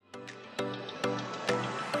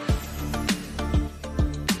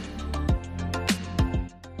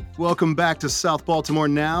Welcome back to South Baltimore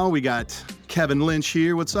Now. We got Kevin Lynch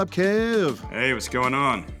here. What's up, Kev? Hey, what's going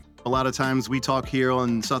on? A lot of times we talk here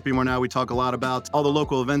on South Baltimore Now, we talk a lot about all the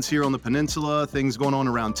local events here on the peninsula, things going on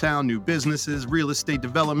around town, new businesses, real estate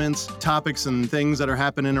developments, topics and things that are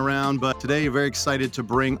happening around. But today, very excited to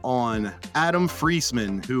bring on Adam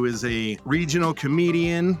Freesman, who is a regional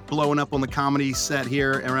comedian blowing up on the comedy set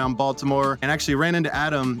here around Baltimore. And actually ran into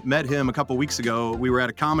Adam, met him a couple weeks ago. We were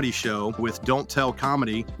at a comedy show with Don't Tell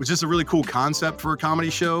Comedy, which is a really cool concept for a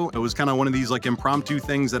comedy show. It was kind of one of these like impromptu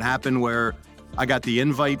things that happen where I got the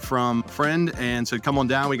invite from a friend and said, come on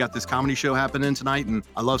down. We got this comedy show happening tonight. And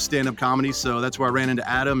I love stand-up comedy. So that's where I ran into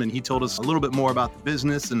Adam and he told us a little bit more about the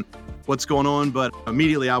business and what's going on. But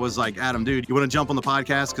immediately I was like, Adam, dude, you want to jump on the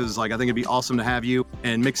podcast? Because I think it'd be awesome to have you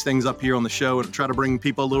and mix things up here on the show and try to bring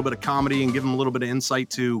people a little bit of comedy and give them a little bit of insight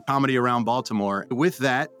to comedy around Baltimore. With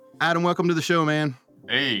that, Adam, welcome to the show, man.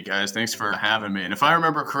 Hey guys, thanks for having me. And if I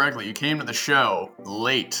remember correctly, you came to the show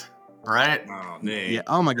late. Right? Oh, Nate. Yeah.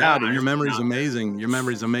 Oh my God. Your memory's amazing. Your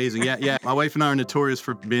memory's amazing. Yeah. My wife and I are notorious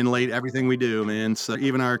for being late. Everything we do, man. So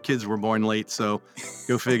even our kids were born late. So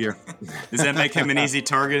go figure. Does that make him an easy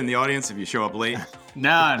target in the audience if you show up late?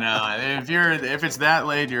 No. If it's that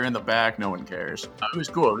late, you're in the back. No one cares. It was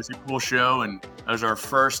cool. It was a cool show, and it was our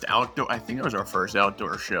first outdoor. I think it was our first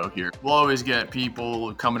outdoor show here. We'll always get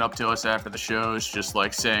people coming up to us after the shows, just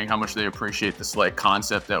like saying how much they appreciate this like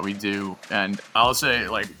concept that we do. And I'll say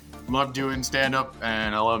like, love doing stand-up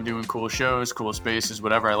and I love doing cool shows, cool spaces,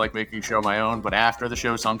 whatever. I like making a show my own, but after the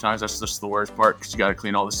show, sometimes that's just the worst part because you got to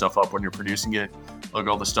clean all the stuff up when you're producing it, look at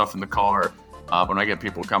all the stuff in the car. When I get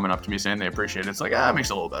people coming up to me saying they appreciate it, it's like, it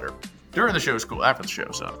makes it a little better. During the show is cool. After the show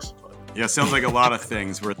sucks. But. Yeah, sounds like a lot of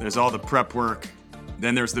things where there's all the prep work,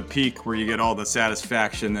 then there's the peak where you get all the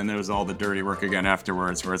satisfaction, then there's all the dirty work again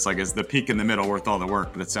afterwards, where it's like, is the peak in the middle worth all the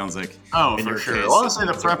work? But it sounds like for sure. Well, honestly,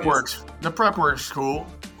 the prep work's cool.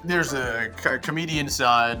 There's a comedian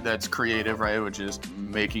side that's creative, right, which is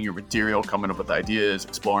making your material, coming up with ideas,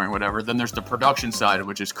 exploring whatever. Then there's the production side,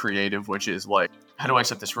 which is creative, which is like, how do I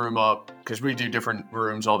set this room up? Because we do different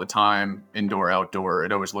rooms all the time, indoor, outdoor.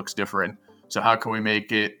 It always looks different. So how can we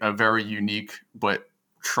make it a very unique but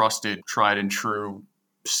trusted, tried and true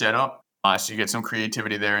setup? So you get some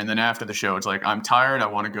creativity there. And then after the show, it's like, I'm tired, I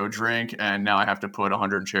want to go drink, and now I have to put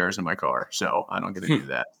 100 chairs in my car. So I don't get to do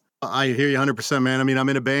that. I hear you 100%, man. I mean, I'm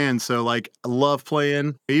in a band, so like I love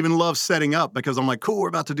playing. I even love setting up because I'm like, cool, we're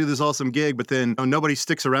about to do this awesome gig, but then nobody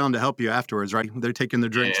sticks around to help you afterwards, right? They're taking their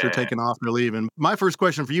drinks, They're taking off, they're leaving. My first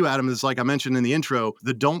question for you, Adam, is like I mentioned in the intro,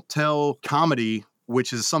 the Don't Tell Comedy,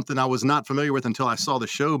 which is something I was not familiar with until I saw the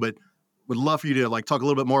show, but would love for you to like talk a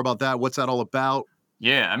little bit more about that. What's that all about?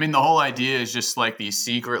 Yeah, I mean, the whole idea is just like these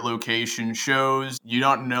secret location shows. You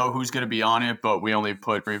don't know who's going to be on it, but we only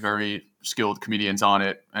put very, very skilled comedians on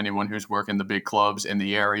it. Anyone who's working the big clubs in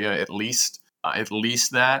the area, at least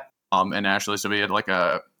that. And actually, so we had like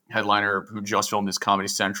a headliner who just filmed his Comedy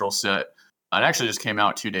Central set. It actually just came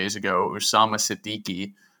out 2 days ago. Usama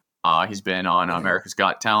Siddiqui. He's been on America's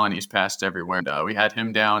Got Talent. He's passed everywhere. We had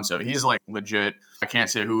him down, so he's like legit. I can't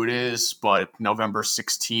say who it is, but November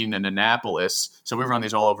 16 in Annapolis. So we run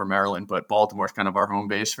these all over Maryland, but Baltimore's kind of our home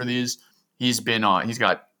base for these. He's been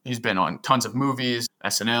on tons of movies,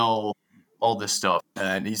 SNL, all this stuff,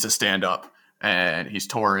 and he's a stand-up, and he's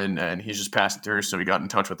touring, and he's just passing through. So he got in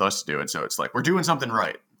touch with us to do it. So it's like we're doing something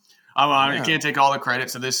right. I can't take all the credit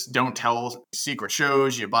to this. Don't tell secret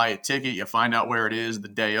shows. You buy a ticket, you find out where it is the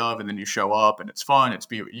day of, and then you show up, and it's fun. It's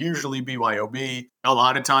usually BYOB. A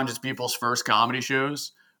lot of times it's people's first comedy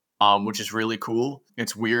shows, which is really cool.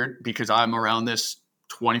 It's weird because I'm around this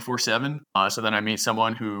 24/7. So then I meet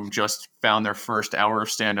someone who just found their first hour of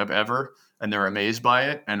stand-up ever, and they're amazed by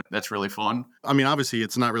it, and that's really fun. I mean, obviously,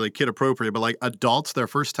 it's not really kid appropriate, but like adults, their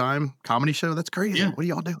first time comedy show, that's crazy. Yeah. What are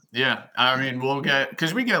y'all doing? Yeah, I mean,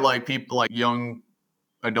 because we get like people like young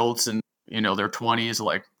adults in their 20s,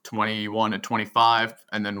 like 21 to 25,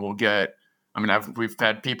 and then we've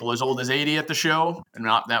had people as old as 80 at the show, and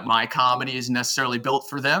not that my comedy is necessarily built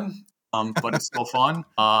for them. But it's still fun.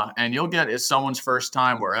 And you'll get it's someone's first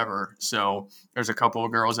time wherever. So there's a couple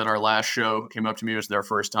of girls at our last show came up to me. It was their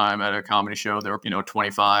first time at a comedy show. They were,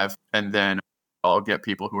 25. And then I'll get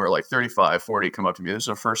people who are like 35, 40 come up to me. This is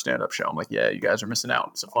our first stand-up show. I'm like, yeah, you guys are missing out.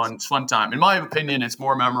 It's a fun time. In my opinion, it's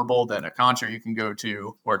more memorable than a concert you can go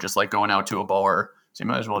to or just like going out to a bar. So you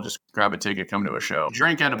might as well just grab a ticket, come to a show.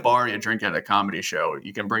 Drink at a bar, you drink at a comedy show.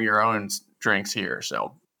 You can bring your own drinks here.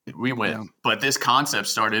 So we win. Yeah. But this concept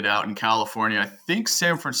started out in California. I think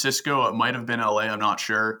San Francisco. It might have been LA. I'm not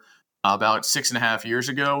sure. about 6.5 years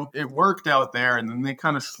ago. It worked out there, and then they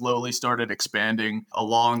kind of slowly started expanding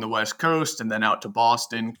along the West Coast and then out to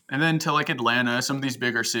Boston and then to like Atlanta, some of these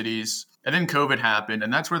bigger cities. And then COVID happened,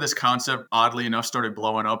 and that's where this concept, oddly enough, started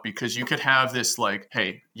blowing up because you could have this like,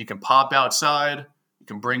 hey, you can pop outside, you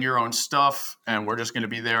can bring your own stuff, and we're just going to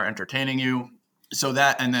be there entertaining you. So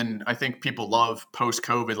that, and then I think people love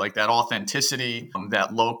post-COVID, like that authenticity,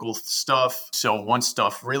 that local stuff. So once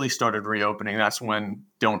stuff really started reopening, that's when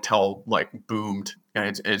Don't Tell like boomed.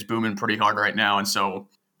 And it's booming pretty hard right now. And so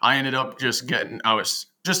I ended up I was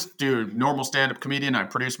just doing normal stand-up comedian. I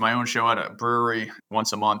produced my own show at a brewery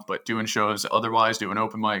once a month, but doing shows otherwise, doing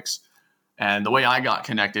open mics. And the way I got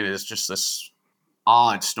connected is just this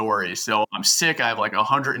odd story. So I'm sick. I have like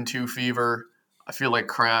 102 fever. I feel like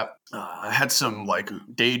crap. I had some like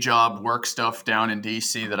day job work stuff down in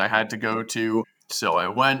DC that I had to go to. So I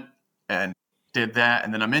went and did that.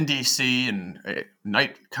 And then I'm in DC and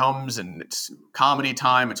night comes and it's comedy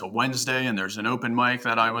time. It's a Wednesday and there's an open mic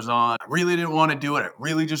that I was on. I really didn't want to do it. I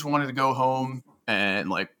really just wanted to go home and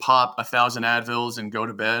like pop 1,000 Advils and go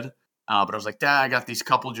to bed. But I was like, Dad, I got these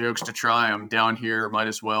couple jokes to try. I'm down here. Might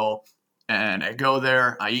as well. And I go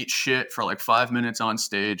there. I eat shit for like 5 minutes on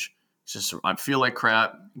stage. Just I feel like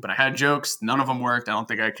crap, but I had jokes. None of them worked. I don't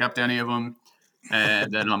think I kept any of them.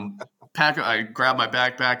 And then I grab my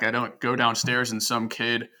backpack. I don't go downstairs, and some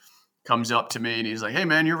kid comes up to me and he's like, "Hey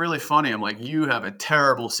man, you're really funny." I'm like, "You have a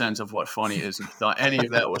terrible sense of what funny is. And thought any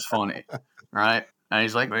of that was funny, right?" And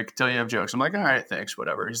he's like, "I can tell you have jokes." I'm like, "All right, thanks,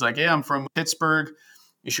 whatever." He's like, "Yeah, I'm from Pittsburgh.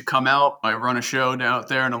 You should come out. I run a show out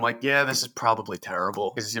there." And I'm like, "Yeah, this is probably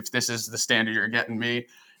terrible because if this is the standard you're getting me."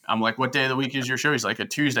 I'm like, "What day of the week is your show?" He's like, "A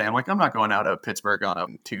Tuesday." I'm like, "I'm not going out of Pittsburgh on a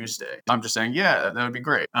Tuesday." I'm just saying, "Yeah, that would be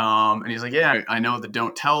great." And he's like, "Yeah, I know the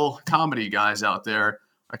Don't Tell comedy guys out there.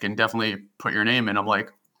 I can definitely put your name in." I'm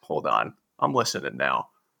like, "Hold on, I'm listening now."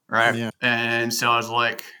 Right. Yeah. And so I was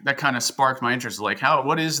like, that kind of sparked my interest. Like,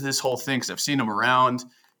 what is this whole thing? Because I've seen them around.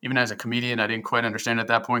 Even as a comedian, I didn't quite understand at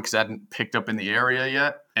that point because I hadn't picked up in the area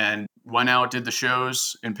yet. And went out, did the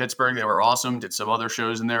shows in Pittsburgh. They were awesome. Did some other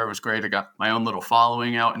shows in there. It was great. I got my own little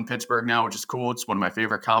following out in Pittsburgh now, which is cool. It's one of my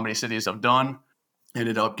favorite comedy cities I've done.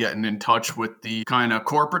 Ended up getting in touch with the kind of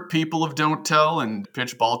corporate people of Don't Tell and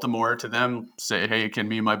pitched Baltimore to them. Say, "Hey, can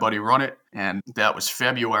me and my buddy run it?" And that was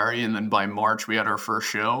February. And then by March, we had our first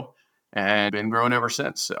show. And been growing ever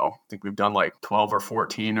since. So I think we've done like 12 or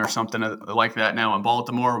 14 or something like that now in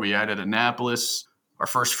Baltimore. We added Annapolis, our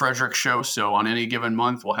first Frederick show. So on any given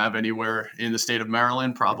month, we'll have anywhere in the state of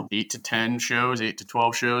Maryland, probably 8 to 10 shows, 8 to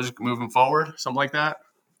 12 shows moving forward, something like that.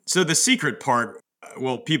 So the secret part,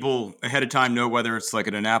 will people ahead of time know whether it's like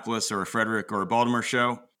an Annapolis or a Frederick or a Baltimore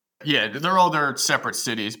show? Yeah, they're all their separate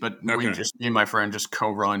cities, but Okay. me and my friend just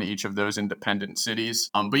co-run each of those independent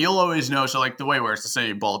cities. But you'll always know. So like the way where it's to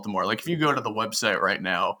say Baltimore, like if you go to the website right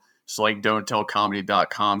now, so like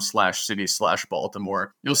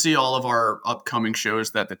don'ttellcomedy.com/city/Baltimore, you'll see all of our upcoming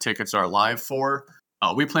shows that the tickets are live for.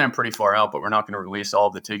 We plan pretty far out, but we're not going to release all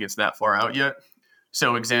of the tickets that far out yet.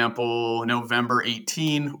 So example, November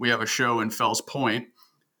 18, we have a show in Fells Point,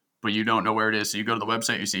 but you don't know where it is. So you go to the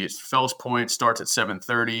website, you see it's Fells Point, starts at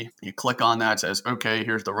 7:30. You click on that, it says, okay,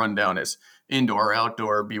 here's the rundown. It's indoor,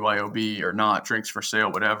 outdoor, BYOB or not, drinks for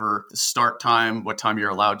sale, whatever. The start time, what time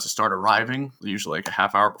you're allowed to start arriving, usually like a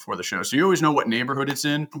half hour before the show. So you always know what neighborhood it's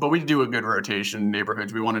in, but we do a good rotation in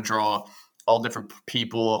neighborhoods. We want to draw all different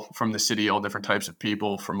people from the city, all different types of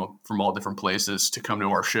people from all different places to come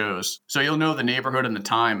to our shows. So you'll know the neighborhood and the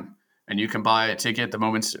time. And you can buy a ticket the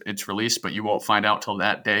moment it's released, but you won't find out till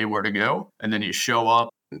that day where to go. And then you show up,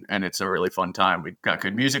 and it's a really fun time. We've got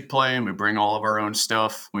good music playing. We bring all of our own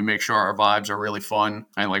stuff. We make sure our vibes are really fun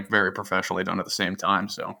and like very professionally done at the same time.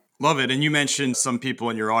 So Love it. And you mentioned some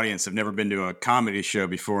people in your audience have never been to a comedy show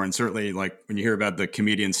before. And certainly, like when you hear about the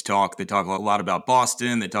comedians talk, they talk a lot about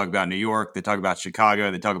Boston. They talk about New York. They talk about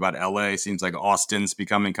Chicago. They talk about LA. Seems like Austin's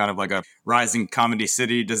becoming kind of like a rising comedy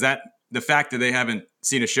city. Does that, the fact that they haven't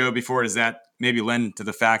seen a show before, does that maybe lend to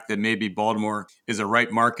the fact that maybe Baltimore is a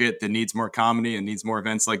right market that needs more comedy and needs more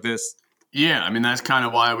events like this? yeah, I mean, that's kind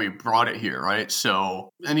of why we brought it here, right?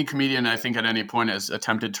 So any comedian, I think at any point has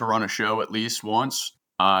attempted to run a show at least once.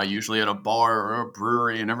 Usually at a bar or a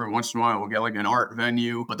brewery, and every once in a while we'll get like an art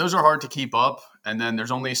venue. But those are hard to keep up. And then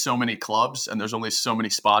there's only so many clubs, and there's only so many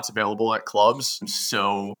spots available at clubs.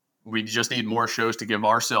 So we just need more shows to give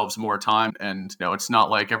ourselves more time. And it's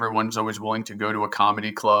not like everyone's always willing to go to a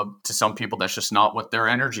comedy club. To some people, that's just not what their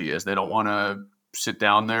energy is. They don't want to sit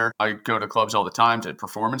down there. I go to clubs all the time to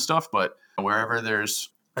perform and stuff, but wherever there's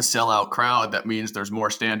a sellout crowd, that means there's more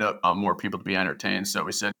stand-up, more people to be entertained. So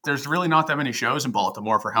we said, there's really not that many shows in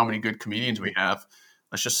Baltimore for how many good comedians we have.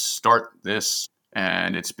 let's just start this.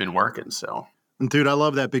 And it's been working. So, Dude, I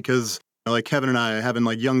love that because like Kevin and I having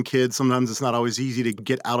like young kids, sometimes it's not always easy to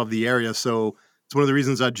get out of the area. So it's one of the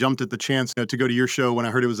reasons I jumped at the chance to go to your show when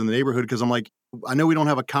I heard it was in the neighborhood, because I'm like, I know we don't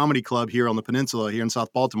have a comedy club here on the peninsula here in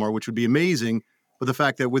South Baltimore, which would be amazing. But the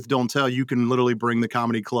fact that with Don't Tell, you can literally bring the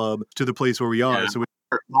comedy club to the place where we are. yeah. So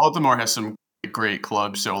Baltimore has some great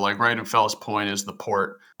clubs. So, like right in Fells Point is the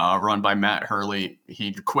Port, run by Matt Hurley.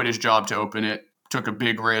 He quit his job to open it, took a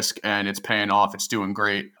big risk, and it's paying off. It's doing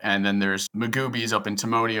great. And then there's Magooby's up in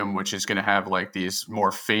Timonium, which is going to have like these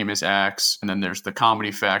more famous acts. And then there's the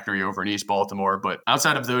Comedy Factory over in East Baltimore. But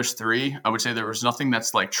outside of those three, I would say there was nothing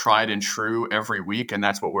that's like tried and true every week. And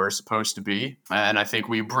that's what we're supposed to be. And I think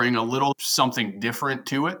we bring a little something different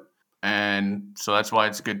to it. And so that's why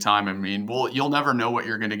it's a good time. I mean, you'll never know what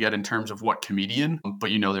you're going to get in terms of what comedian, but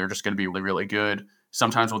they're just going to be really, really good.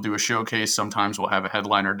 Sometimes we'll do a showcase. Sometimes we'll have a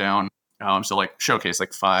headliner down. So like showcase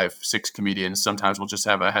like 5-6 comedians. Sometimes we'll just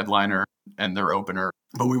have a headliner and their opener.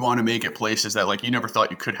 But we want to make it places that like you never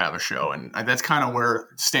thought you could have a show. And that's kind of where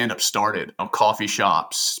stand-up started. Coffee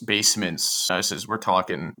shops, basements. We're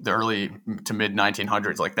talking the early to mid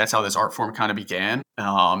 1900s. Like that's how this art form kind of began.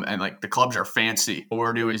 And like the clubs are fancy. What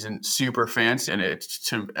we're doing isn't super fancy. And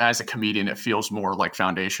as a comedian, it feels more like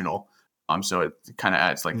foundational. So it kind of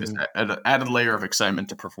adds like this added layer of excitement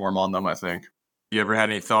to perform on them, I think. You ever had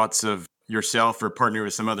any thoughts of yourself or partner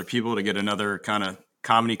with some other people to get another kind of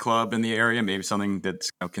comedy club in the area? Maybe something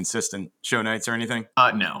that's consistent show nights or anything?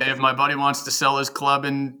 No. If my buddy wants to sell his club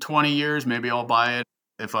in 20 years, maybe I'll buy it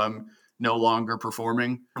if I'm no longer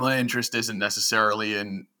performing. My interest isn't necessarily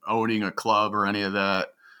in owning a club or any of that.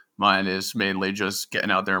 Mine is mainly just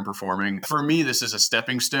getting out there and performing. For me, this is a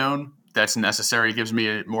stepping stone that's necessary. It gives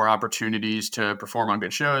me more opportunities to perform on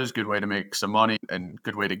good shows, good way to make some money, and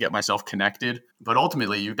good way to get myself connected. But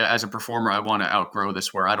ultimately, as a performer, I want to outgrow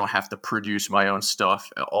this where I don't have to produce my own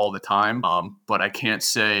stuff all the time. But I can't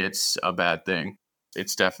say it's a bad thing.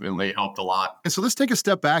 It's definitely helped a lot. And so let's take a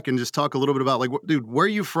step back and just talk a little bit about like, dude, where are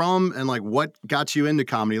you from and like what got you into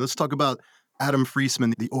comedy? Let's talk about Adam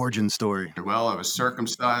Freesman, the origin story. Well, I was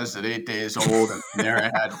circumcised at 8 days old, and there I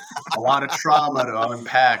had a lot of trauma to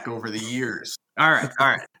unpack over the years. All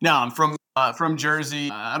right. No, I'm from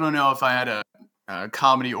Jersey. I don't know if I had a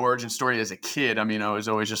comedy origin story as a kid. I mean, I was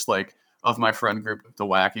always just like of my friend group, the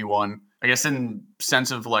wacky one. I guess in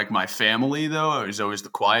sense of like my family, though, I was always the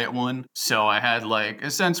quiet one. So I had like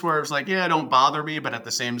a sense where it was like, yeah, don't bother me. But at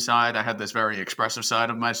the same side, I had this very expressive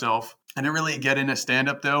side of myself. I didn't really get into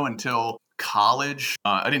stand-up, though, until college.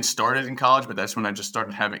 I didn't start it in college, but that's when I just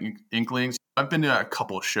started having inklings. I've been to a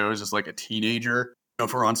couple of shows as like a teenager.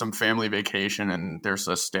 If we're on some family vacation and there's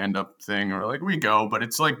a stand-up thing, or like we go, but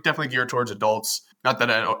it's like definitely geared towards adults. Not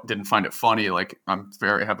that I didn't find it funny. Like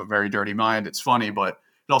have a very dirty mind. It's funny, but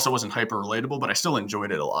it also wasn't hyper relatable, but I still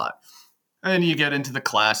enjoyed it a lot. And then you get into the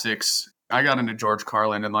classics. I got into George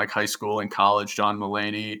Carlin in like high school and college, John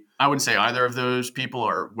Mulaney. I wouldn't say either of those people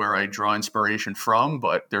are where I draw inspiration from,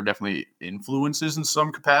 but they're definitely influences in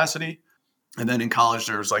some capacity. And then in college,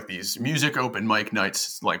 there's like these music open mic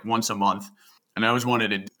nights like once a month. And I always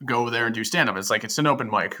wanted to go there and do stand-up. It's like, it's an open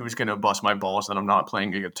mic. Who's going to bust my balls that I'm not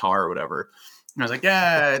playing a guitar or whatever? And I was like,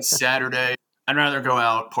 yeah, it's Saturday. I'd rather go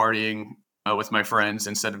out partying with my friends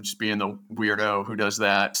instead of just being the weirdo who does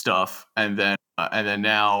that stuff. And then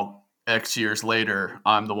now, X years later,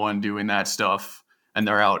 I'm the one doing that stuff. And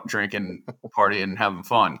they're out drinking, partying, and having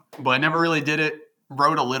fun. But I never really did it.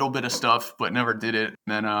 Wrote a little bit of stuff, but never did it.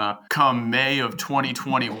 And then come May of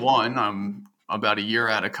 2021, I'm about a year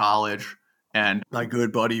out of college. And my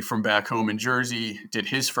good buddy from back home in Jersey did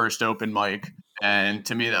his first open mic. And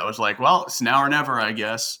to me, that was like, well, it's now or never, I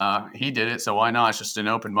guess. He did it, so why not? It's just an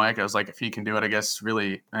open mic. I was like, if he can do it, I guess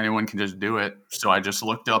really anyone can just do it. So I just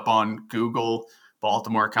looked up on Google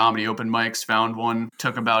Baltimore comedy open mics, found one.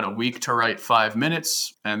 Took about a week to write 5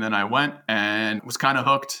 minutes. And then I went and was kind of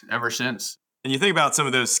hooked ever since. And you think about some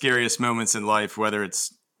of those scariest moments in life, whether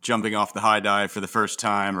it's jumping off the high dive for the first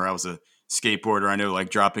time, or I was a skateboarder. I know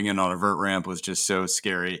like dropping in on a vert ramp was just so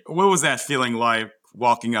scary. What was that feeling like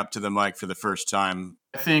walking up to the mic for the first time?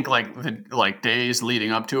 I think like the days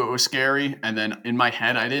leading up to it was scary. And then in my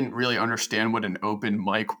head, I didn't really understand what an open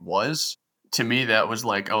mic was. To me, that was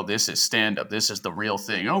like, oh, this is stand-up. This is the real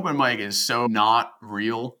thing. Open mic is so not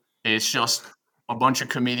real. It's just a bunch of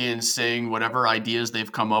comedians saying whatever ideas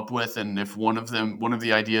they've come up with. And if one of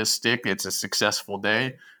the ideas stick, it's a successful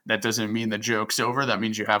day. That doesn't mean the joke's over. That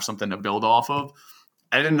means you have something to build off of.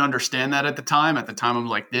 I didn't understand that at the time. At the time, I'm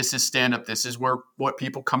like, this is stand-up. This is what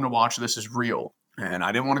people come to watch. This is real. And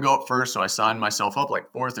I didn't want to go up first, so I signed myself up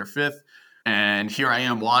like 4th or 5th. And here I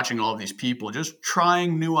am watching all of these people just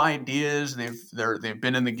trying new ideas. They've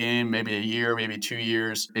been in the game maybe a year, maybe 2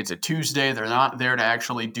 years. It's a Tuesday. They're not there to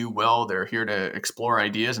actually do well. They're here to explore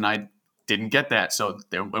ideas. And I didn't get that. So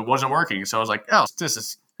it wasn't working. So I was like, oh, this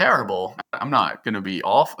is terrible. I'm not going to be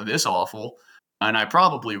this awful. And I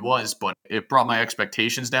probably was, but it brought my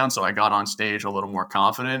expectations down. So I got on stage a little more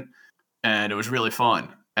confident and it was really fun.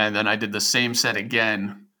 And then I did the same set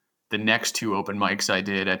again the next 2 open mics I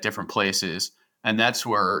did at different places. And that's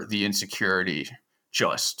where the insecurity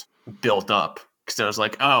just built up. Because I was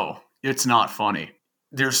like, oh, it's not funny.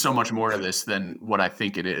 There's so much more to this than what I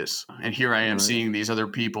think it is. And here I am seeing these other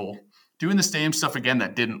people doing the same stuff again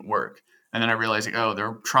that didn't work. And then I realized, oh,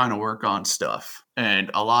 they're trying to work on stuff. And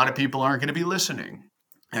a lot of people aren't going to be listening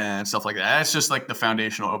and stuff like that. It's just like the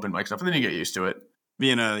foundational open mic stuff. And then you get used to it.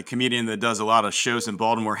 Being a comedian that does a lot of shows in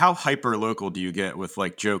Baltimore, how hyper local do you get with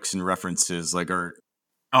like jokes and references? I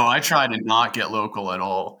try to not get local at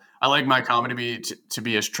all. I like my comedy to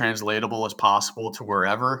be as translatable as possible to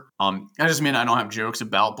wherever. I just mean I don't have jokes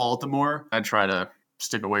about Baltimore. I try to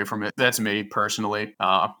stick away from it. That's me personally.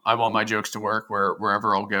 I want my jokes to work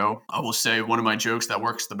wherever I'll go. I will say one of my jokes that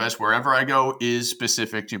works the best wherever I go is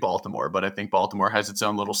specific to Baltimore, but I think Baltimore has its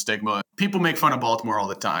own little stigma. People make fun of Baltimore all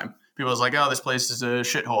the time. People are like, oh, this place is a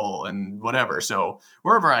shithole and whatever. So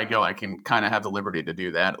wherever I go, I can kind of have the liberty to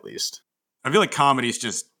do that at least. I feel like comedy is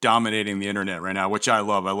just dominating the internet right now, which I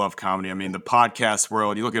love. I love comedy. I mean, the podcast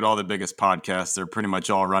world, you look at all the biggest podcasts, they're pretty much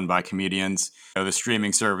all run by comedians. The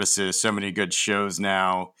streaming services, so many good shows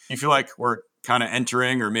now. You feel like we're kind of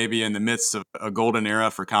entering or maybe in the midst of a golden era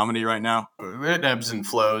for comedy right now? It ebbs and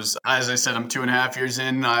flows. As I said, I'm 2.5 years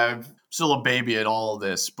in. I'm still a baby at all of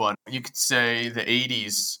this, but you could say the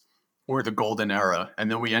 80s were the golden era. And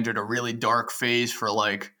then we entered a really dark phase for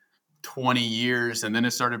like 20 years, and then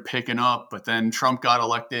it started picking up, but then Trump got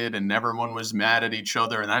elected and everyone was mad at each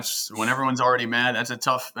other. And that's when everyone's already mad. That's a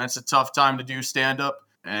tough time to do stand up.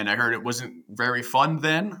 And I heard it wasn't very fun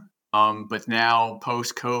then. But now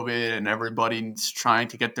post COVID and everybody's trying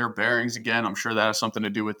to get their bearings again. I'm sure that has something to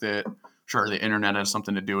do with it. I'm sure the internet has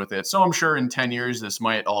something to do with it. So I'm sure in 10 years, this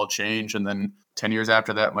might all change. And then 10 years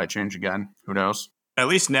after that might change again. Who knows? At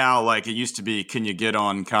least now, like it used to be, can you get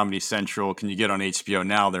on Comedy Central? Can you get on HBO?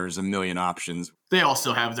 Now there's a million options. They all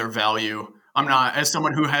still have their value. I'm not, as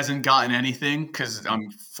someone who hasn't gotten anything, because I'm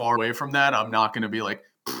far away from that, I'm not going to be like,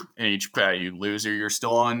 you loser, you're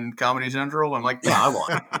still on Comedy Central? I'm like, yeah, I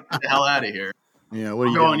want it. Get the hell out of here. Yeah, what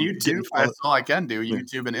are you go on YouTube? That's all I can do.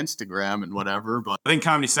 YouTube and Instagram and whatever. But I think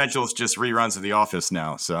Comedy Central is just reruns of The Office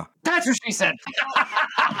now. So that's what she said.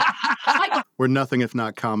 We're nothing if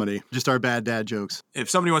not comedy. Just our bad dad jokes. If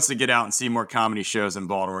somebody wants to get out and see more comedy shows in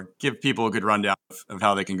Baltimore, give people a good rundown of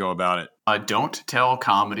how they can go about it. Don't Tell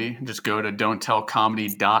Comedy. Just go to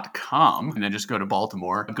don'ttellcomedy.com and then just go to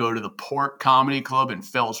Baltimore. Go to the Port Comedy Club in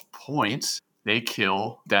Fells Point. They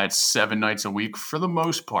kill. That's 7 nights a week for the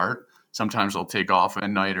most part. Sometimes they'll take off a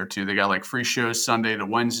night or two. They got like free shows Sunday to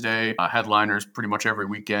Wednesday, headliners pretty much every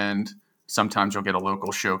weekend. Sometimes you'll get a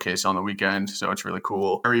local showcase on the weekend, so it's really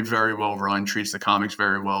cool. Very, very well run, treats the comics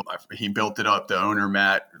very well. He built it up, the owner,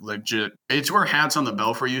 Matt, legit. It's where Hats on the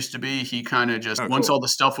Belfry used to be. He kind of just, once all the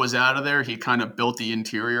stuff was out of there, he kind of built the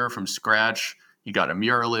interior from scratch. He got a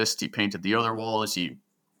muralist. He painted the other walls. He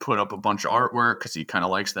put up a bunch of artwork because he kind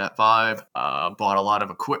of likes that vibe. Bought a lot of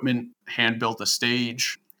equipment, hand-built a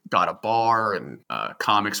stage. Got a bar, and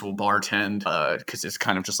comics will bartend because it's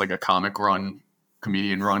kind of just like a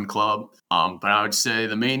comedian run club. But I would say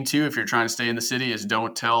the main two, if you're trying to stay in the city, is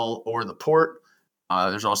Don't Tell or the Port.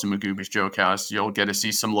 There's also Magooby's Joke House. You'll get to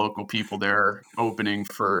see some local people there opening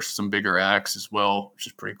for some bigger acts as well, which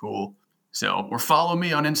is pretty cool. So, or follow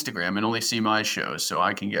me on Instagram and only see my shows so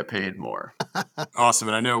I can get paid more. Awesome.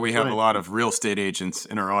 And I know we have a lot of real estate agents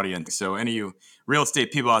in our audience. So any of you real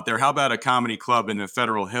estate people out there, how about a comedy club in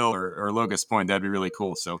Federal Hill or Locust Point? That'd be really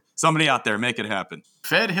cool. So somebody out there, make it happen.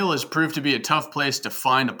 Fed Hill has proved to be a tough place to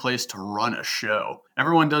find a place to run a show.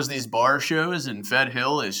 Everyone does these bar shows, and Fed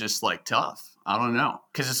Hill is just like tough. I don't know.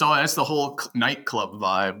 Because that's the whole nightclub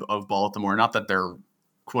vibe of Baltimore. Not that they're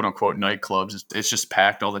quote unquote nightclubs. It's just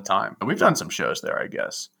packed all the time. We've done some shows there, I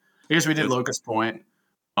guess. We did Locust Point.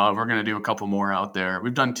 We're going to do a couple more out there.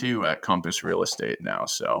 We've done 2 at Compass Real Estate now.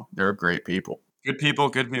 So they're great people. Good people.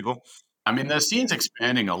 I mean, the scene's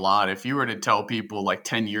expanding a lot. If you were to tell people like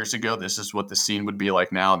 10 years ago, this is what the scene would be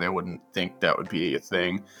like now, they wouldn't think that would be a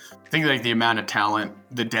thing. I think like the amount of talent,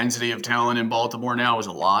 the density of talent in Baltimore now is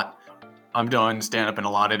a lot. I'm done stand up in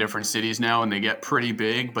a lot of different cities now, and they get pretty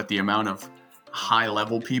big, but the amount of high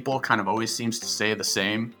level people kind of always seems to stay the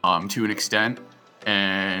same to an extent.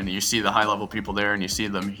 and you see the high level people there and you see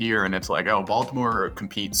them here, and it's like, oh, Baltimore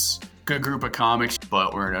competes. Good group of comics,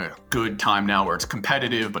 but we're in a good time now where it's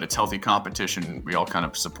competitive, but it's healthy competition. We all kind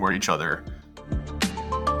of support each other.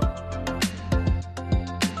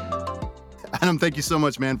 Adam, thank you so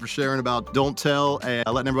much, man, for sharing about Don't Tell,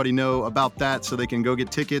 letting everybody know about that so they can go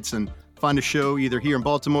get tickets and find a show either here in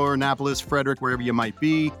Baltimore, Annapolis, Frederick, wherever you might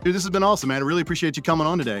be. Dude, this has been awesome, man. I really appreciate you coming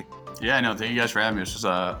on today. Yeah, no, thank you guys for having me. This was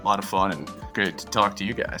a lot of fun and good to talk to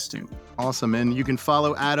you guys, too. Awesome, and you can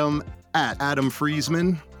follow Adam at Adam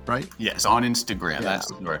Freesman, right? Yes, on Instagram. Yeah.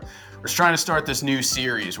 That's where we're trying to start this new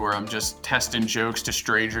series where I'm just testing jokes to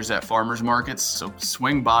strangers at farmers markets. So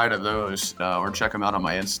swing by to those or check them out on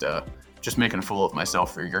my Insta. Just making a fool of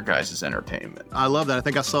myself for your guys' entertainment. I love that. I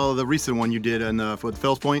think I saw the recent one you did for the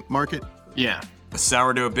Fells Point Market. Yeah. A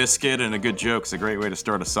sourdough biscuit and a good joke's a great way to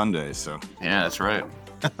start a Sunday. So yeah, that's right.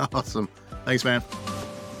 Awesome. Thanks, man.